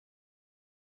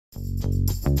I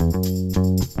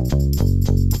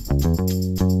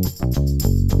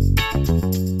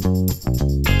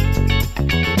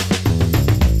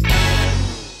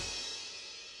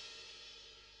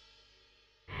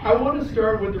want to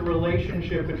start with the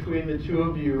relationship between the two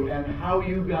of you and how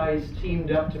you guys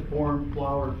teamed up to form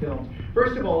Flower Films.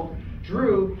 First of all,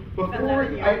 Drew, before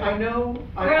I know...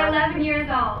 We're 11 years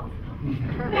old.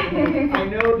 I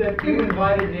know that you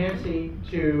invited Nancy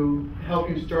to help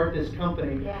you start this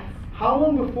company. Yes. How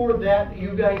long before that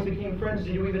you guys became friends?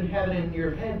 Did you even have it in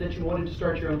your head that you wanted to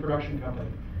start your own production company?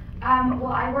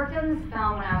 Well, I worked on this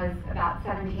film when I was about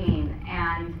 17,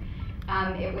 and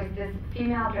it was this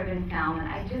female-driven film, and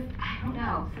I don't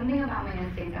know, something about my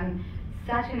instincts. I'm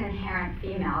such an inherent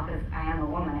female, because I am a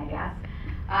woman, I guess.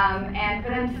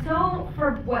 But I'm so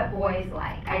for what boys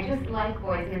like. I just like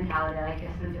boys' mentality. I like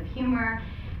their sense of humor.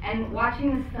 And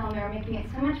watching this film, they were making it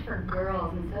so much for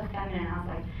girls and so feminine. I was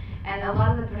like, and a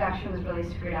lot of the production was really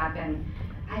screwed up, and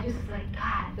I just was like,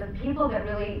 God, the people that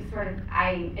really sort of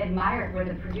I admired were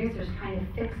the producers trying to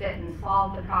fix it and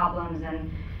solve the problems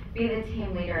and be the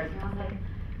team leaders. And I was like,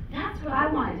 that's what I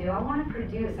want to do. I want to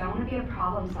produce. I want to be a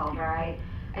problem solver. I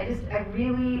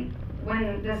really,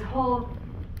 when this whole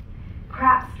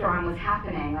crap storm was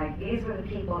happening, like these were the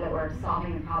people that were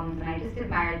solving the problems, and I just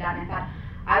admired that, and I thought,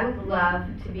 I would love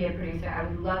to be a producer. I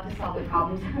would love to solve the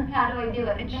problems. How do I do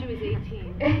it? And she was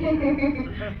 18.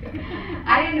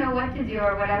 I didn't know what to do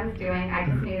or what I was doing. I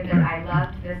just knew that I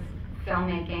loved this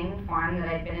filmmaking form that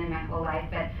I'd been in my whole life,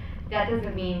 but that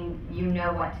doesn't mean you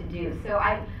know what to do. So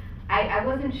I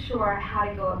wasn't sure how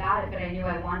to go about it, but I knew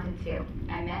I wanted to.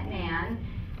 I met Nan,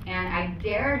 and I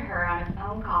dared her on a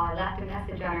phone call. I left a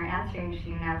message on her answering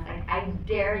machine, and I was like, I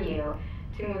dare you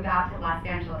to move out to Los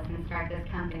Angeles and start this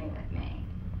company with me.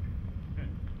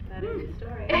 That is the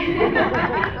story.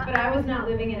 But I was not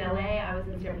living in LA. I was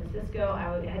in San Francisco.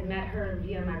 I had met her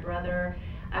via my brother.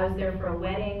 I was there for a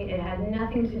wedding. It had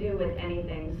nothing to do with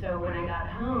anything. So when I got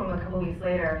home a couple weeks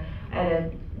later, I had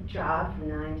a job from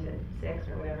 9 to 6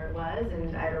 or whatever it was,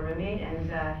 and I had a roommate, and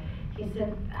he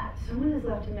said, someone has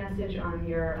left a message on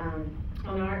your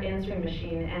on our answering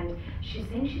machine, and she's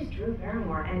saying she's Drew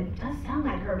Barrymore, and it does sound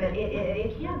like her, but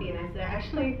it can't be. And I said,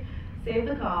 actually, save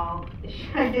the call.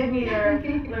 I did meet her.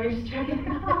 Let me just check it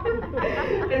out.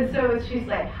 And so she's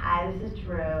like, hi, this is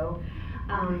Drew.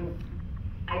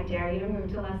 I dare you to move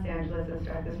to Los Angeles and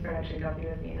start this production company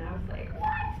with me. And I was like,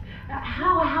 what?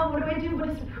 How, what do I do? What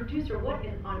is a producer? What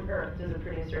on earth does a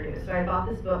producer do? So I bought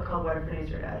this book called What a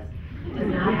Producer Does. It does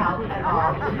not help at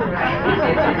all, right?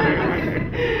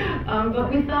 But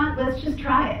we thought, let's just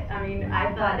try it. I mean,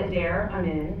 I thought, a dare, I'm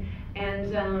in.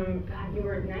 And God, you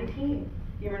were 19.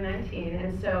 You were 19,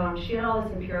 and so she had all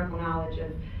this empirical knowledge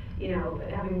of, you know,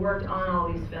 having worked on all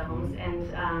these films,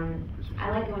 and I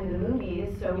like going to the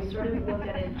movies, so we sort of looked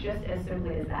at it just as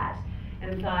simply as that,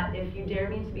 and thought, if you dare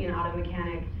me to be an auto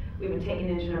mechanic, we would take an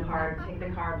engine apart, take the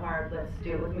car apart, let's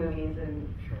do it with movies,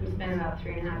 and we spent about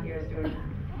 3.5 years doing that,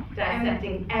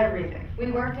 dissecting everything.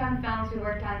 We worked on films. We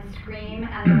worked on Scream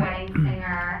and The Wedding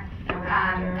Singer,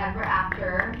 Ever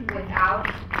After, without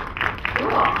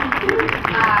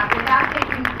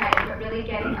taking credit, but really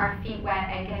getting our feet wet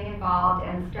and getting involved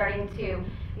and starting to.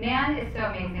 Nan is so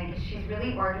amazing because she's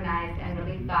really organized and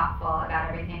really thoughtful about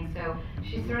everything. So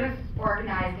she sort of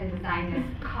organized and designed this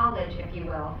college, if you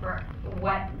will, for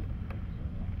what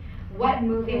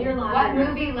movie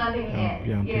loving is.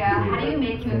 Yeah, you know, how do you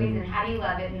make movies and how do you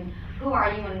love it and who are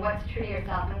you and what's true to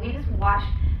yourself? And we just watched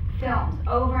films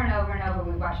over and over and over.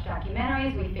 We watched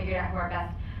documentaries. We figured out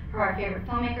who our favorite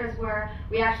filmmakers were.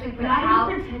 We actually put not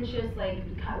even pretentious, like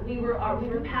we were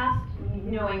past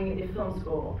knowing the film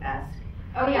school-esque.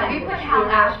 Oh yeah, we put Hal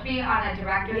Ashby on a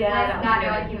director's list, not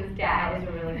knowing he was dead. That was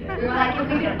really good. We were like, if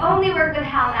we could only work with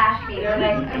Hal Ashby. We were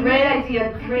like, a great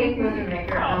idea, great movie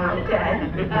maker,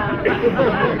 dead. We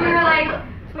were like,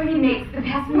 but he makes the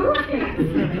best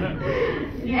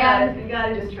movies. You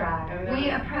gotta just try. I mean, we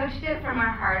approached it from our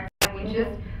hearts, and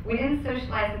we didn't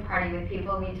socialize the party with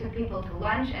people. We took people to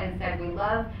lunch and said, we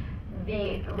love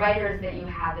the writers that you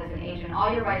have as an agent.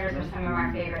 All your writers are some of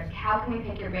our favorites. How can we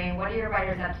pick your brain? What are your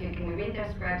writers up to? Can we read their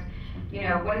scripts? You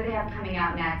know, what do they have coming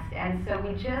out next? And so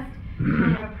we just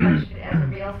kind of approached it as a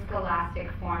real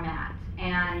scholastic format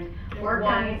and worked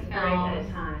on these films. One at a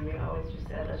time. We always just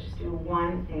said, let's just do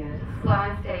one thing. Slow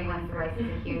and steady wins the race is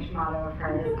a huge motto of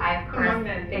hers. I, of course,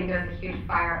 think there's a huge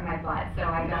fire up my butt, so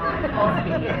I go at full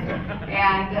speed.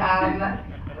 And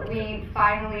we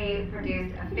finally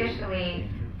produced officially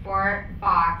for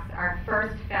Fox our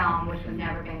first film, which was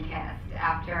Never Been Kissed,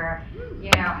 after,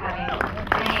 you know, having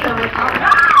so much.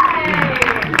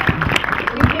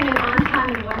 We came in on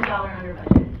time and $1 under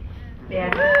budget. Yeah.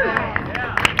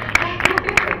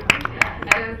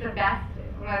 It was the best,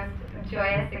 most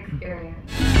joyous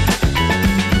experience.